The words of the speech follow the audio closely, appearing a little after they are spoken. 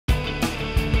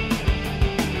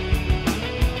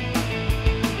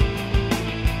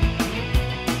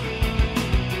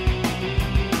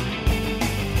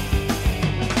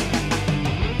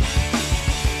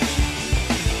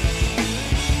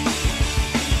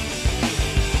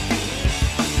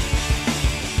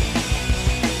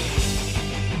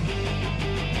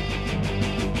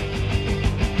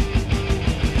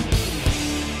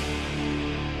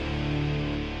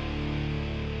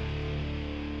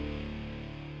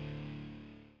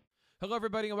Hello,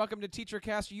 everybody, and welcome to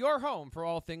TeacherCast, your home for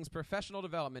all things professional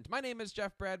development. My name is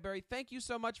Jeff Bradbury. Thank you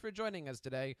so much for joining us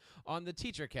today on the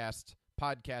TeacherCast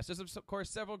Podcast. There's, of course,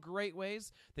 several great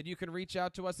ways that you can reach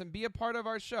out to us and be a part of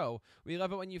our show. We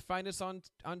love it when you find us on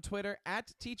Twitter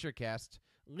at TeacherCast.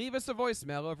 Leave us a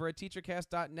voicemail over at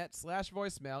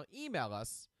teachercast.net/voicemail. Email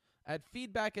us at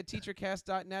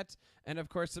feedback@teachercast.net, and of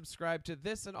course subscribe to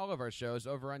this and all of our shows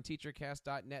over on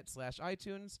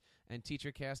teachercast.net/iTunes and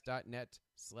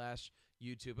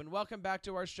teachercast.net/YouTube. And welcome back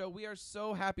to our show. We are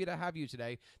so happy to have you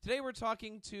today. Today we're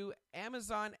talking to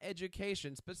Amazon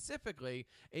Education, specifically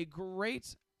a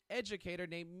great educator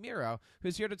named Meera,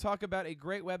 who's here to talk about a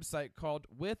great website called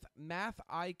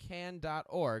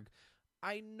withmathican.org.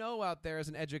 I know out there as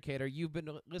an educator, you've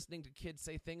been listening to kids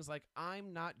say things like,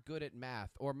 I'm not good at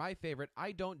math, or my favorite,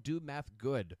 I don't do math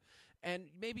good. And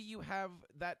maybe you have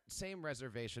that same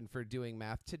reservation for doing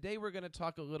math. Today, we're going to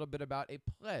talk a little bit about a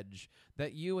pledge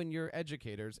that you and your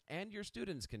educators and your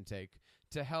students can take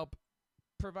to help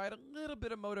provide a little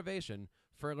bit of motivation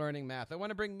for learning math. I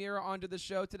want to bring Meera onto the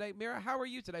show today. Meera, how are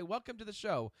you today? Welcome to the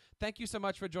show. Thank you so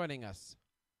much for joining us.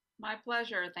 My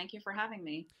pleasure. Thank you for having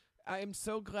me. I am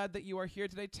so glad that you are here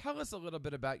today. Tell us a little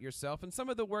bit about yourself and some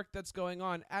of the work that's going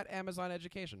on at Amazon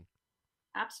Education.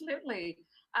 Absolutely.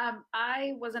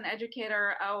 I was an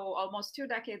educator almost 2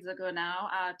 decades ago now,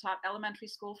 taught elementary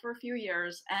school for a few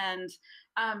years, and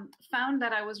found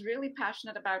that I was really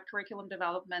passionate about curriculum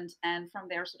development, and from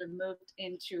there sort of moved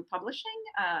into publishing,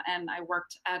 and I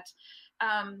worked at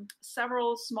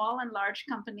several small and large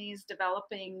companies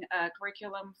developing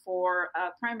curriculum for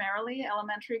primarily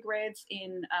elementary grades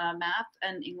in math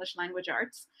and English language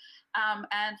arts.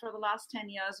 And for the last 10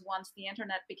 years, once the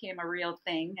internet became a real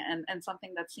thing and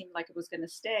something that seemed like it was going to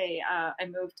stay, I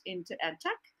moved into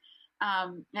EdTech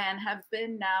and have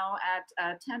been now at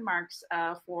TenMarks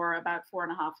for about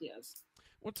 4.5 years.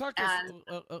 Well, talk to us.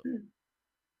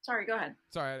 Sorry, go ahead.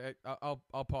 Sorry,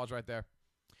 I'll pause right there.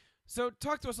 So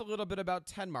talk to us a little bit about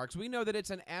TenMarks. We know that it's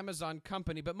an Amazon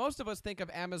company, but most of us think of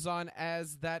Amazon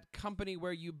as that company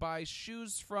where you buy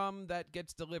shoes from that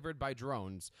gets delivered by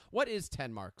drones. What is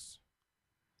TenMarks?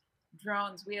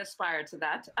 Drones, we aspire to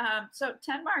that. So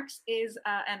TenMarks is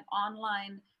an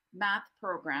online math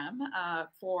program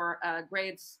for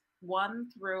grades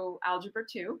 1 through Algebra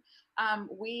 2.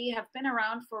 We have been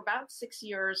around for about 6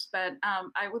 years, but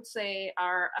I would say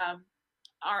our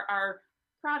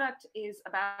product is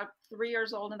about 3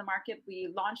 years old in the market. We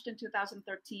launched in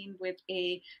 2013 with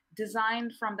a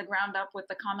design from the ground up with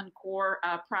the Common Core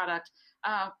product,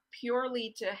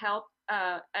 purely to help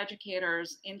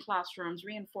educators in classrooms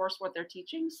reinforce what they're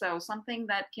teaching. So something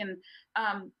that can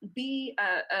be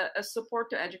a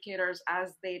support to educators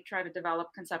as they try to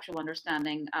develop conceptual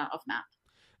understanding of math.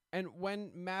 And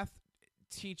when math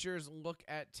teachers look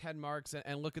at TenMarks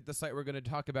and look at the site we're going to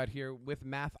talk about here with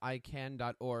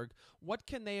mathican.org, what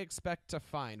can they expect to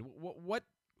find? What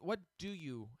do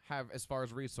you have as far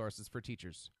as resources for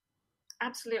teachers?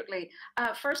 Absolutely.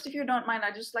 First, if you don't mind,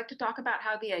 I'd just like to talk about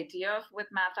how the idea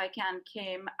with Math I Can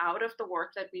came out of the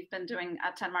work that we've been doing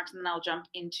at TenMarks, and then I'll jump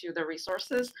into the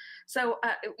resources. So,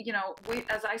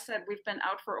 as I said, we've been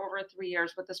out for over 3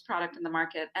 years with this product in the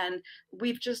market, and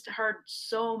we've just heard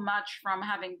so much from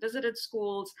having visited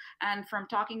schools and from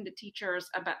talking to teachers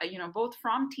about, both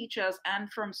from teachers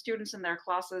and from students in their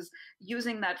classes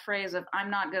using that phrase of,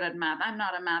 I'm not good at math, I'm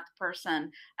not a math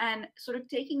person, and sort of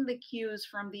taking the cues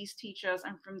from these teachers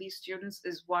and from these students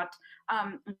is what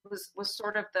was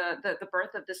sort of the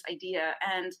birth of this idea.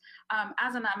 And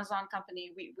as an Amazon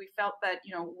company, we felt that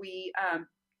we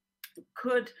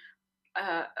could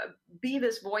be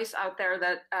this voice out there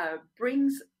that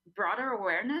brings broader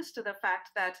awareness to the fact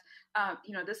that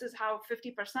this is how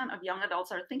 50% of young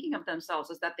adults are thinking of themselves,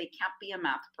 is that they can't be a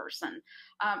math person.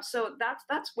 So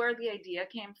that's where the idea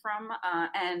came from,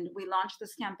 and we launched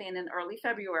this campaign in early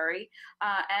February,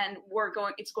 and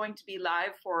it's going to be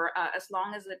live for as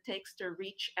long as it takes to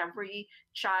reach every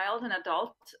child and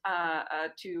adult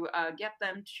to get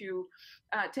them to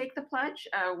take the pledge,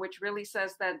 which really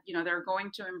says that they're going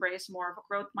to embrace more of a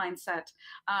growth mindset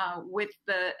with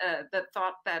the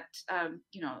thought that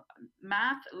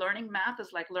learning math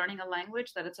is like learning a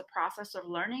language, that it's a process of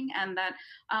learning, and that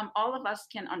all of us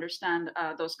can understand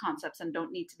those concepts and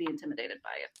don't need to be intimidated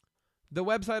by it. The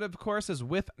website, of course, is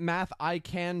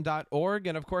withmathican.org,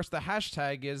 and of course the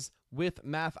hashtag is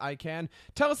withmathican.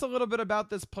 Tell us a little bit about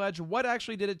this pledge. What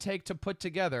actually did it take to put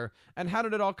together, and how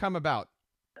did it all come about?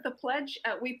 The pledge,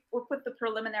 we put the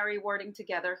preliminary wording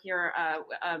together here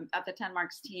at the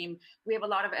TenMarks team. We have a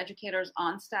lot of educators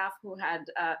on staff who had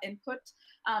input.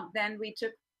 Then we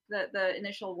took the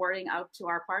initial wording out to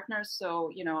our partners.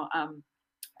 So,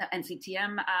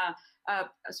 NCTM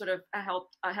sort of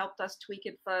helped us tweak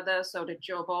it further. So did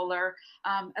Joe Bowler,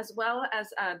 as well as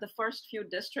the first few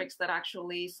districts that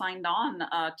actually signed on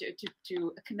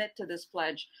to commit to this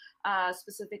pledge.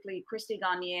 Specifically, Christy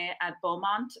Gagne at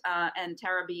Beaumont and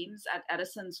Tara Beams at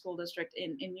Edison School District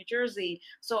in New Jersey.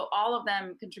 So all of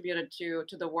them contributed to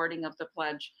the wording of the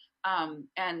pledge.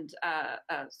 And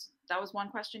that was one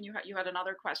question. You had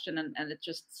another question, and it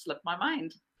just slipped my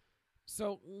mind.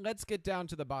 So let's get down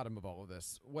to the bottom of all of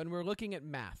this. When we're looking at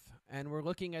math and we're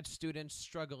looking at students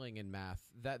struggling in math,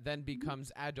 that then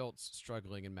becomes adults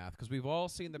struggling in math, because we've all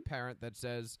seen the parent that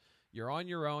says, you're on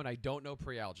your own, I don't know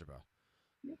pre-algebra.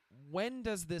 When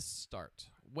does this start?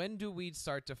 When do we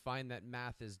start to find that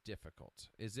math is difficult?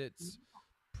 Is it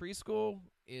preschool?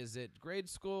 Is it grade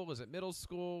school? Is it middle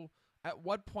school? At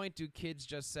what point do kids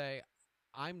just say,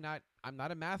 I'm not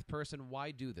a math person,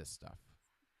 why do this stuff?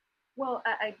 Well,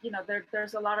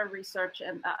 there's a lot of research,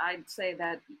 and I'd say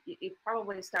that it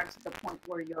probably starts at the point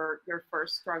where your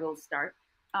first struggles start.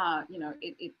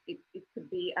 It could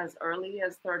be as early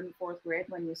as third and fourth grade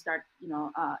when you start,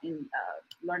 in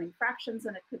learning fractions,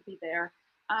 and it could be there.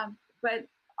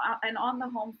 And on the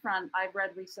home front, I've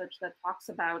read research that talks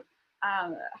about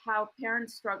how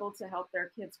parents struggle to help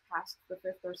their kids past the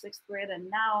fifth or sixth grade, and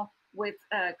now with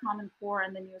Common Core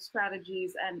and the new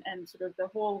strategies and sort of the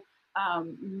whole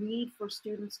need for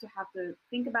students to have to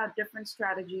think about different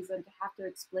strategies and to have to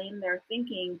explain their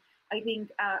thinking. I think,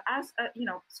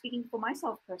 speaking for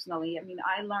myself personally, I mean,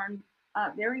 I learned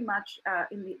very much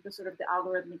in the sort of the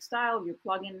algorithmic style. You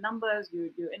plug in numbers,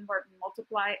 you invert and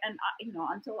multiply, and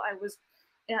until I was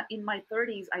in my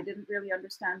 30s, I didn't really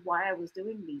understand why I was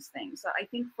doing these things. So I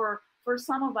think for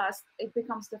some of us, it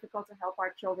becomes difficult to help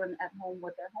our children at home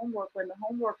with their homework when the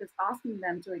homework is asking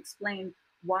them to explain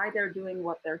why they're doing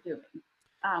what they're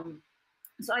doing.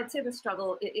 So I'd say the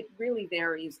struggle, it really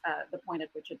varies the point at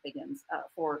which it begins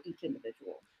for each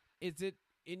individual. Is it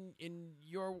in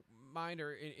your mind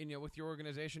or with your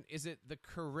organization, is it the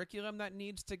curriculum that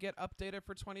needs to get updated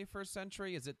for 21st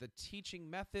century? Is it the teaching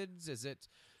methods? Is it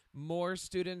more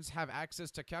students have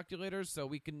access to calculators so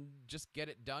we can just get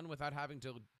it done without having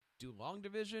to do long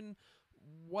division?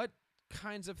 What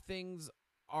kinds of things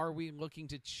are we looking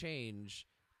to change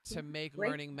to make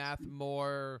learning math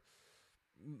more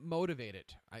motivated?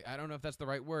 I don't know if that's the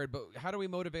right word, but how do we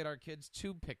motivate our kids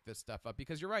to pick this stuff up?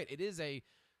 Because you're right, it is a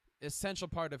essential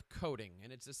part of coding,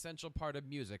 and it's essential part of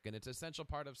music, and it's essential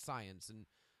part of science. And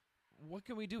what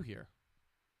can we do here?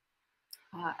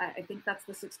 I think that's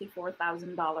the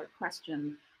 $64,000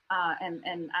 question. And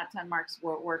at TenMarks,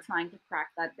 we're trying to crack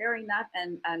that very nut.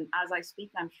 And as I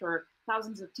speak, I'm sure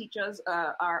thousands of teachers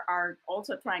are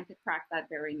also trying to crack that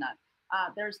very nut.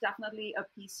 There's definitely a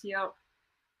piece here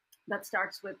that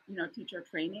starts with teacher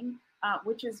training,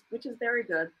 which is very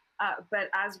good. But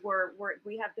as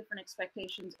we have different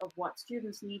expectations of what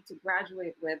students need to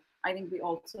graduate with, I think we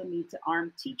also need to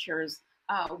arm teachers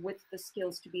with the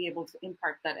skills to be able to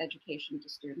impart that education to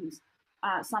students.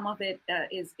 Some of it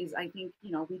is I think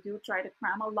we do try to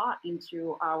cram a lot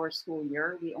into our school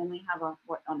year. We only have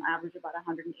on average about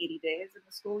 180 days in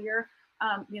the school year.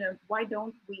 Why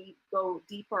don't we go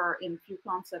deeper in few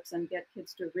concepts and get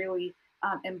kids to really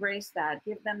embrace that,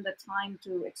 give them the time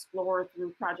to explore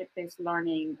through project-based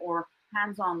learning or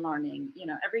hands-on learning.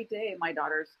 Every day my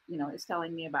daughter is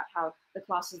telling me about how the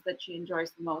classes that she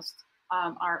enjoys the most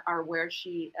are where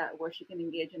she can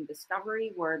engage in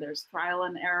discovery, where there's trial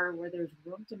and error, where there's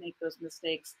room to make those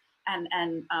mistakes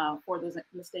and for those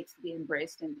mistakes to be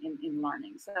embraced in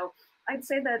learning. So I'd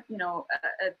say that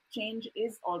a change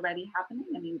is already happening.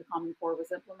 I mean, the Common Core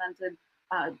was implemented.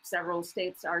 Several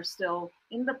states are still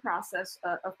in the process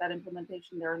of that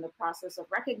implementation. They're in the process of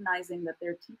recognizing that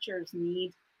their teachers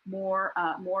need more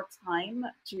time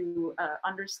to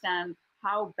understand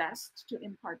how best to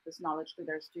impart this knowledge to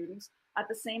their students. At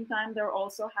the same time, they're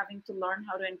also having to learn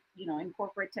how to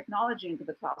incorporate technology into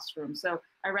the classroom. So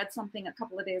I read something a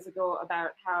couple of days ago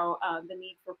about how the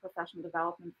need for professional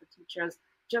development for teachers,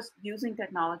 just using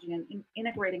technology and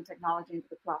integrating technology into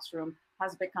the classroom,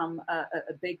 has become a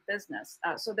big business.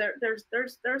 So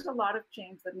there's a lot of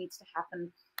change that needs to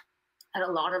happen at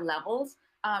a lot of levels,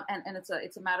 and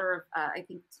it's a matter of I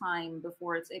think time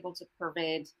before it's able to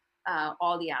pervade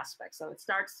all the aspects. So it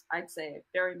starts, I'd say,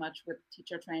 very much with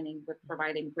teacher training, with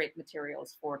providing great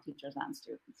materials for teachers and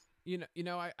students.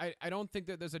 I don't think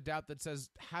that there's a doubt that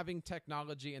says having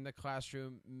technology in the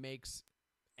classroom makes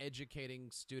educating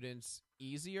students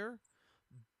easier.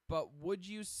 But would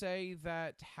you say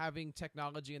that having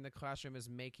technology in the classroom is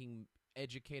making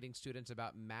educating students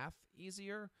about math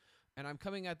easier? And I'm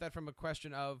coming at that from a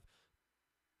question of,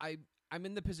 I'm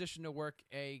in the position to work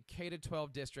a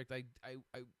K-12 district. I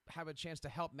have a chance to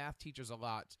help math teachers a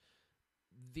lot.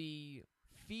 The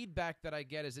feedback that I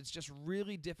get is it's just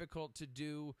really difficult to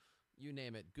do, you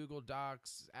name it, Google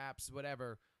Docs, apps,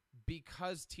 whatever,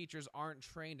 because teachers aren't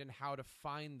trained in how to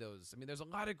find those. I mean, there's a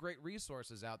lot of great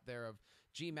resources out there of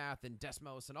GMath and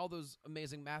Desmos and all those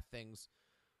amazing math things.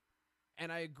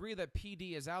 And I agree that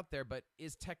PD is out there, but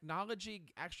is technology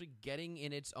actually getting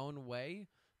in its own way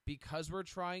because we're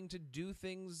trying to do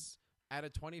things at a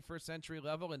 21st century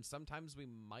level, and sometimes we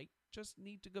might just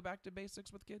need to go back to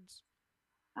basics with kids?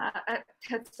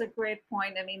 That's a great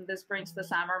point. I mean, this brings the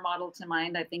SAMR model to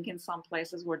mind. I think in some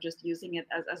places we're just using it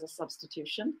as a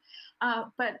substitution.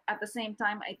 But at the same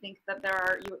time, I think that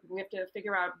we have to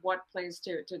figure out what plays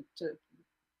to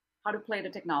how to play the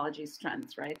technology's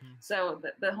strengths, right? Mm-hmm. So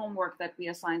the homework that we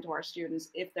assign to our students,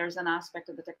 if there's an aspect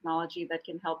of the technology that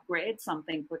can help grade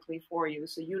something quickly for you,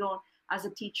 so you don't, as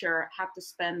a teacher, have to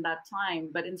spend that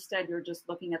time, but instead you're just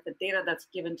looking at the data that's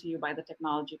given to you by the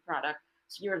technology product.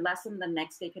 So your lesson the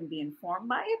next day can be informed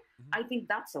by it. Mm-hmm. I think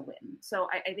that's a win. So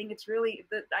I think it's really,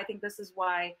 I think this is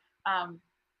why,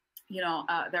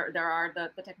 there are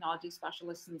the technology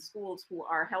specialists in schools who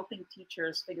are helping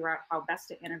teachers figure out how best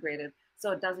to integrate it,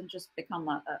 so it doesn't just become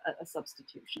a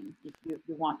substitution. You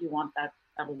want that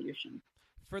evolution.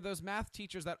 For those math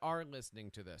teachers that are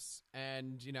listening to this,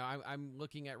 and I'm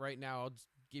looking at right now, I'll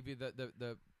give you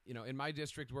the in my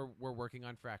district we're working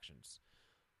on fractions.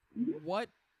 Mm-hmm. What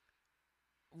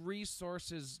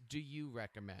resources do you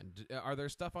recommend? Are there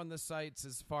stuff on the sites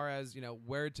as far as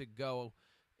where to go?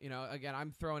 Again,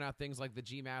 I'm throwing out things like the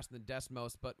GMath and the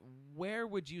Desmos, but where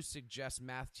would you suggest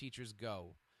math teachers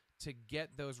go to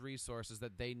get those resources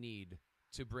that they need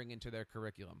to bring into their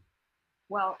curriculum?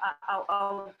 Well,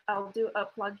 I'll do a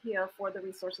plug here for the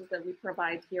resources that we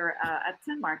provide here at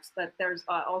TenMarks, but there's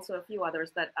also a few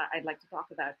others that I'd like to talk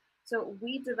about. So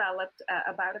we developed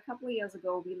about a couple of years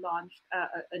ago, we launched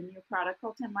a new product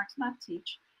called TenMarks Math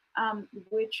Teach,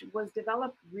 which was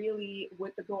developed really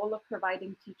with the goal of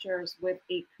providing teachers with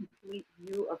a complete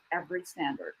view of every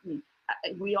standard. I mean,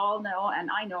 we all know, and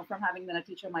I know from having been a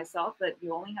teacher myself, that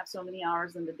you only have so many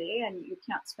hours in the day and you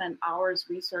can't spend hours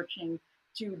researching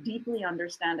to deeply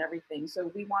understand everything.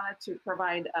 So we wanted to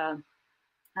provide, I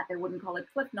wouldn't call it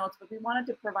cliff notes, but we wanted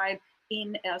to provide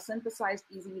in a synthesized,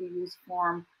 easy to use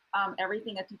form,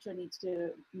 everything a teacher needs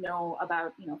to know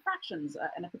about, fractions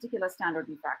and a particular standard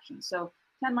in fractions. So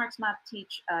TenMarks Math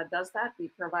Teach does that. We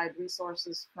provide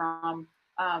resources from,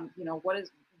 what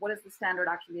does the standard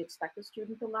actually expect a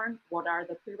student to learn? What are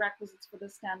the prerequisites for the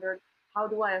standard? How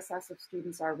do I assess if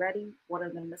students are ready? What are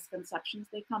the misconceptions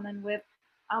they come in with?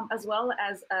 As well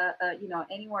as,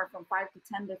 anywhere from 5 to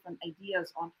 10 different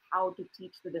ideas on how to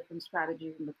teach the different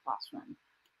strategies in the classroom.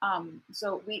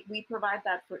 So we provide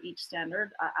that for each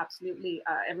standard. Absolutely,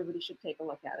 everybody should take a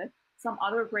look at it. Some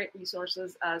other great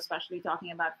resources, especially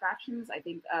talking about fractions. I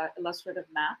think Illustrative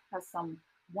Math has some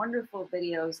wonderful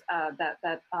videos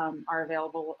that are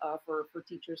available for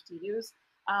teachers to use,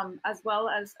 as well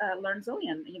as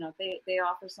LearnZillion. They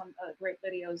offer some great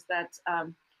videos that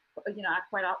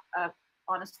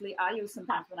honestly I use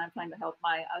sometimes when I'm trying to help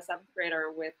my 7th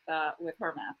grader with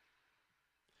her math.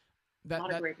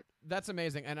 That's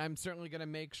amazing, and I'm certainly going to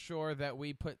make sure that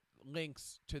we put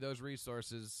links to those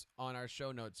resources on our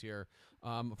show notes here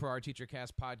for our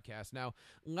TeacherCast podcast. Now,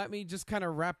 let me just kind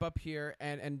of wrap up here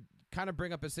and kind of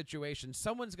bring up a situation.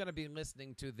 Someone's going to be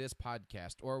listening to this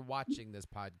podcast or watching this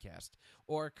podcast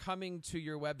or coming to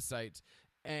your website,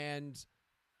 and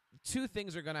two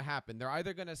things are going to happen. They're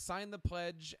either going to sign the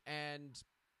pledge and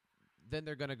then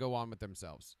they're going to go on with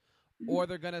themselves, or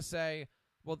they're going to say,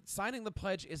 well, signing the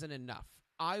pledge isn't enough.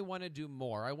 I want to do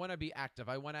more. I want to be active.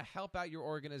 I want to help out your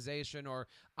organization, or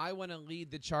I want to lead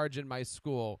the charge in my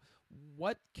school.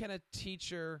 What can a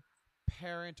teacher,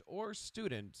 parent, or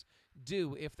student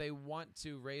do if they want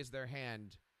to raise their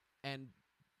hand and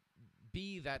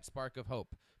be that spark of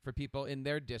hope for people in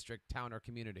their district, town, or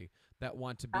community that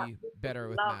want to be better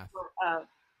with math?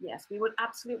 Yes, we would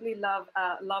absolutely love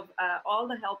all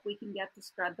the help we can get to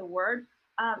spread the word.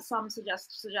 Some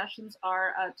suggestions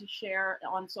are to share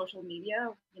on social media.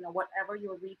 Whatever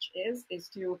your reach is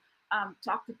to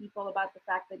talk to people about the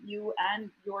fact that you and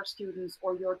your students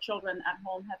or your children at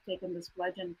home have taken this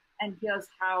pledge, and here's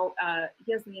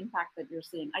the impact that you're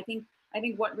seeing. I think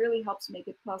what really helps make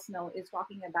it personal is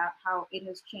talking about how it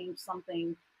has changed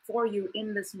something for you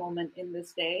in this moment, in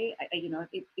this day.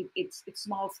 It's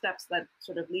small steps that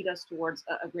sort of lead us towards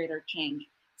a greater change.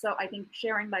 So I think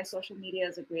sharing by social media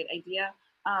is a great idea.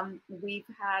 We've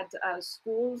had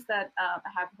schools that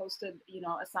have hosted,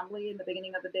 assembly in the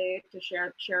beginning of the day to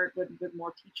share it with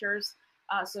more teachers.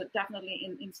 So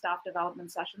definitely in staff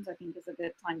development sessions, I think is a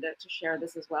good time to share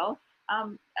this as well.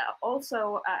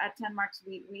 Also at TenMarks,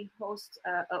 we host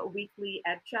a weekly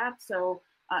ed chat. So,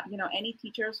 any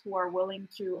teachers who are willing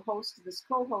to co-host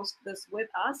this with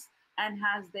us and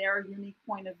has their unique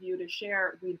point of view to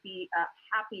share, we'd be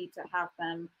happy to have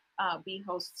them be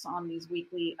hosts on these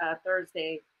weekly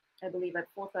Thursday, I believe at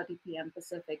 4:30 p.m.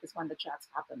 Pacific is when the chats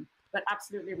happen. But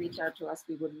absolutely reach out to us.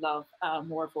 We would love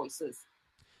more voices.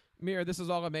 Meera, this is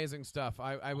all amazing stuff.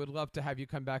 I would love to have you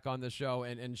come back on the show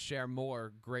and share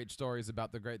more great stories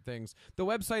about the great things. The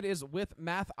website is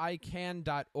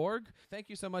withmathican.org. Thank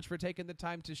you so much for taking the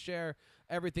time to share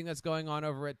everything that's going on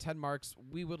over at TenMarks.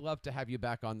 We would love to have you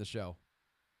back on the show.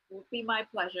 It would be my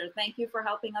pleasure. Thank you for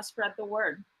helping us spread the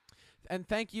word. And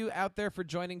thank you out there for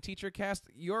joining TeacherCast,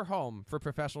 your home for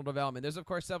professional development. There's, of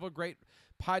course, several great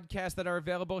podcasts that are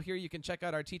available here. You can check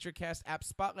out our TeacherCast app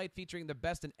Spotlight featuring the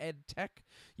best in ed tech.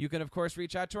 You can, of course,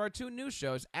 reach out to our two new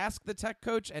shows, Ask the Tech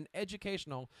Coach and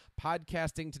Educational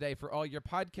Podcasting Today, for all your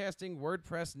podcasting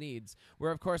WordPress needs. We're,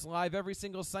 of course, live every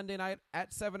single Sunday night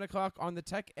at 7 o'clock on the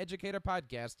Tech Educator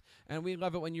Podcast, and we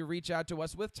love it when you reach out to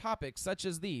us with topics such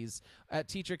as these at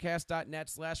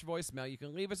teachercast.net/voicemail. You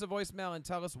can leave us a voicemail and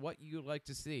tell us what you'd like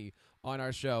to see on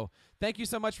our show. Thank you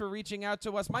so much for reaching out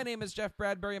to us. My name is Jeff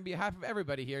Bradbury. On behalf of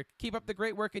everybody here, keep up the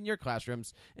great work in your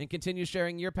classrooms and continue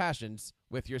sharing your passions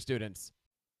with your students.